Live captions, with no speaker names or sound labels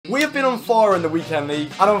We have been on fire in the weekend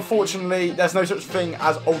league, and unfortunately, there's no such thing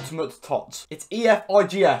as ultimate TOTS. It's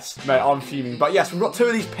EFIGS. Mate, I'm fuming. But yes, we've got 2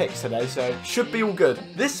 of these picks today, so should be all good.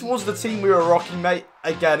 This was the team we were rocking, mate.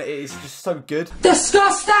 Again, it is just so good.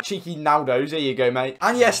 Disgusting! Cheeky Naldos, there you go, mate.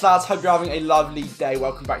 And yes, lads, hope you're having a lovely day.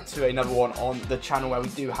 Welcome back to another one on the channel where we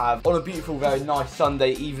do have, on a beautiful, very nice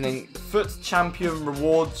Sunday evening, FUT Champion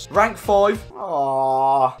rewards. Rank 5.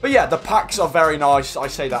 Aww. But yeah, the packs are very nice. I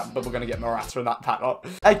say that, but we're going to get Morata in that pack up.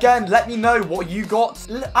 Again, let me know what you got.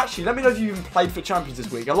 Actually, let me know if you even played FUT Champions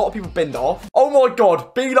this week. A lot of people binned it off. Oh my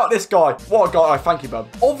God, be like this guy. What a guy. Oh, thank you, bub.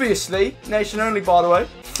 Obviously, nation only, by the way.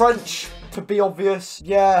 French. To be obvious,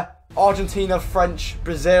 yeah, Argentina, French,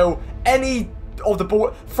 Brazil, any of the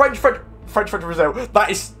board, French, Brazil. That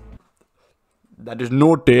is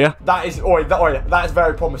not there. That is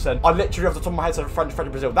very promising. I literally off the top of my head said French,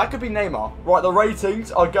 Brazil. That could be Neymar. Right, the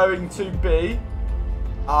ratings are going to be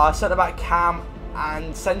centre back Cam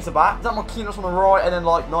and centre back. Is that Marquinhos on the right, and then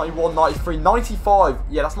like 91, 93, 95.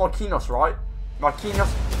 Yeah, that's Marquinhos, right? Marquinhos,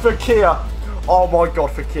 Fekir. Oh my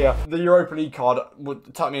God, Fekir. The Europa League card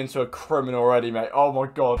would turn me into a criminal already, mate. Oh my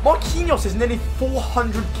God. Marquinhos is nearly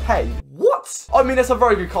 400k. What? I mean, it's a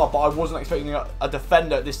very good card, but I wasn't expecting a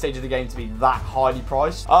defender at this stage of the game to be that highly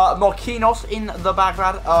priced. Marquinhos in the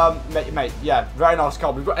background. Mate, yeah, very nice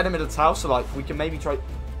card. We've got Eder Militao, so like we can maybe try.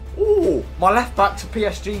 Ooh, my left back to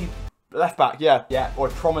PSG. Left back, yeah. Or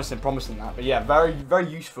promising that. But yeah, very, very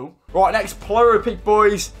useful. Right, next Pluro pick,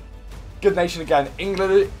 boys. Good nation again.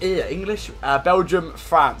 English, Belgium,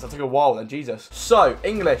 France. That took a while then, Jesus. So,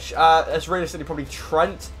 English, it's realistically probably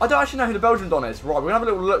Trent. I don't actually know who the Belgian Don is. Right, we're going to have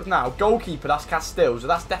a little look now. Goalkeeper, that's Castile, so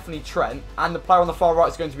that's definitely Trent. And the player on the far right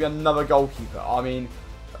is going to be another goalkeeper. I mean,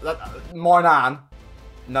 my nan.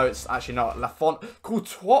 No, it's actually not. Lafont.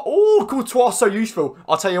 Courtois. Oh, Courtois, so useful.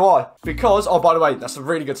 I'll tell you why. Because, oh, by the way, that's a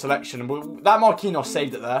really good selection. That Marquinhos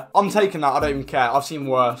saved it there. I'm taking that. I don't even care. I've seen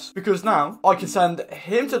worse. Because now, I can send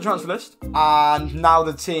him to the transfer list. And now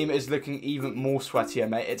the team is looking even more sweatier,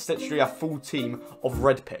 mate. It's literally a full team of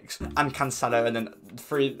red picks. And Cancelo, and then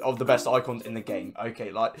 3 of the best icons in the game.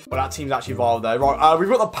 Okay, like, well, that team's actually vile, though. Right, we've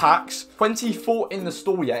got the packs. 24 in the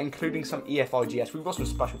store yet, including some EFIGS. We've got some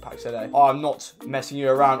special packs today. I'm not messing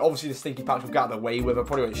you around. Obviously, the stinky packs will get out of the way with. I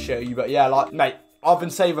probably won't show you, but yeah, like, mate, I've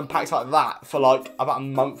been saving packs like that for like about a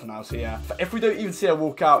month now, so yeah. But if we don't even see a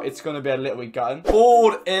walkout, it's going to be a little bit gutting.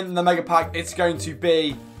 Board in the mega pack, it's going to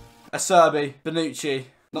be a Serbi, Bonucci.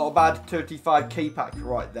 Not a bad 35k pack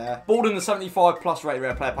right there. Board in the 75 plus rated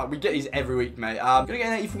rare player pack. We get these every week, mate. Gonna get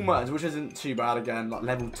an 84 Mertens, which isn't too bad again. Like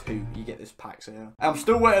level 2, you get this pack, so yeah. I'm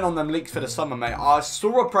still waiting on them leaks for the summer, mate. I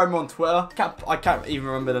saw a promo on Twitter. I can't even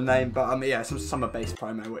remember the name, but yeah, some summer-based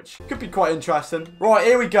promo, which could be quite interesting. Right,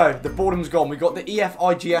 here we go. The boredom's gone. We got the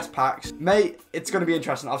EFIGS packs. Mate, it's gonna be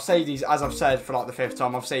interesting. I've saved these, as I've said, for like the 5th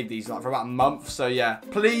time. I've saved these like for about a month, so yeah.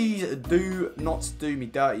 Please do not do me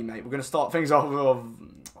dirty, mate. We're gonna start things off with...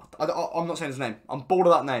 I'm not saying his name. I'm bored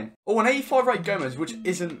of that name. Oh, an 85 rate Gomez, which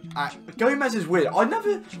isn't... Gomez is weird. I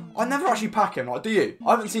never actually pack him. Like, do you?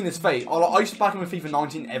 I haven't seen his fate. I used to pack him with FIFA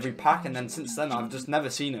 19 every pack, and then since then, I've just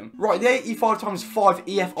never seen him. Right, the 85x5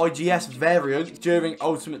 EFIGS variant during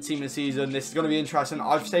Ultimate Team of the Season. This is going to be interesting.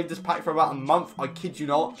 I've saved this pack for about a month. I kid you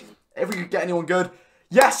not. If we could get anyone good.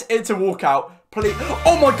 Yes, it's a walkout. Please.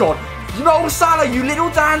 Oh, my God. You know, Salah, you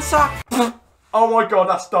little dancer. Oh my God,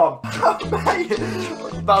 that's dumb. Mate,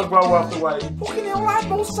 that was well worth the wait. Fucking hell,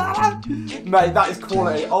 Mo Salah. Mate, that is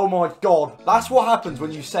quality. Oh my God. That's what happens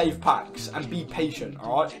when you save packs and be patient,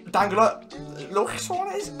 alright? Dangler, look,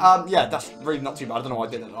 what it is. Yeah, that's really not too bad. I don't know why I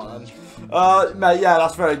did it like that. Mate, yeah,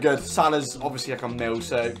 that's very good. Salah's obviously like a nil,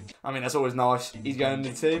 so, I mean, that's always nice. He's going in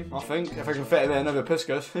the team, I think. If I can fit him in over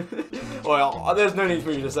Puskas. Well, there's no need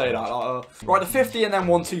for me to say that. Right, the 50 and then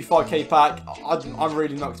 125k pack. I'm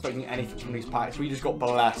really not expecting anything from these packs. We just got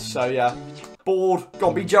blessed, so yeah. Board.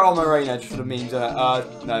 Gonna be Gerald Moreno just for the memes.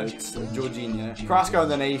 No, it's Jorginho. Carrasco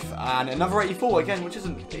underneath, and another 84 again, which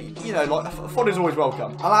isn't, you know, like, fun is always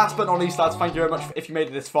welcome. And last but not least, lads, thank you very much if you made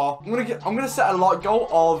it this far. I'm gonna set a like goal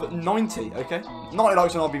of 90, okay? 90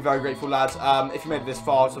 likes and I'll be very grateful, lads. If you made it this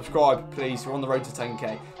far, subscribe, please. We're on the road to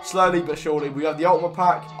 10k. Slowly but surely, we have the ultimate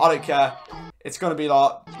pack. I don't care. It's gonna be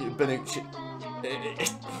like Bonucci.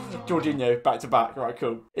 Jorginho back to back. Right,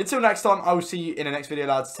 cool. Until next time, I will see you in the next video,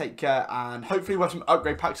 lads. Take care, and hopefully we'll have some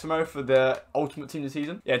upgrade packs tomorrow for the Ultimate Team of the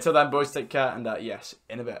Season. Yeah, until then, boys, take care, and yes,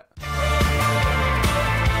 in a bit.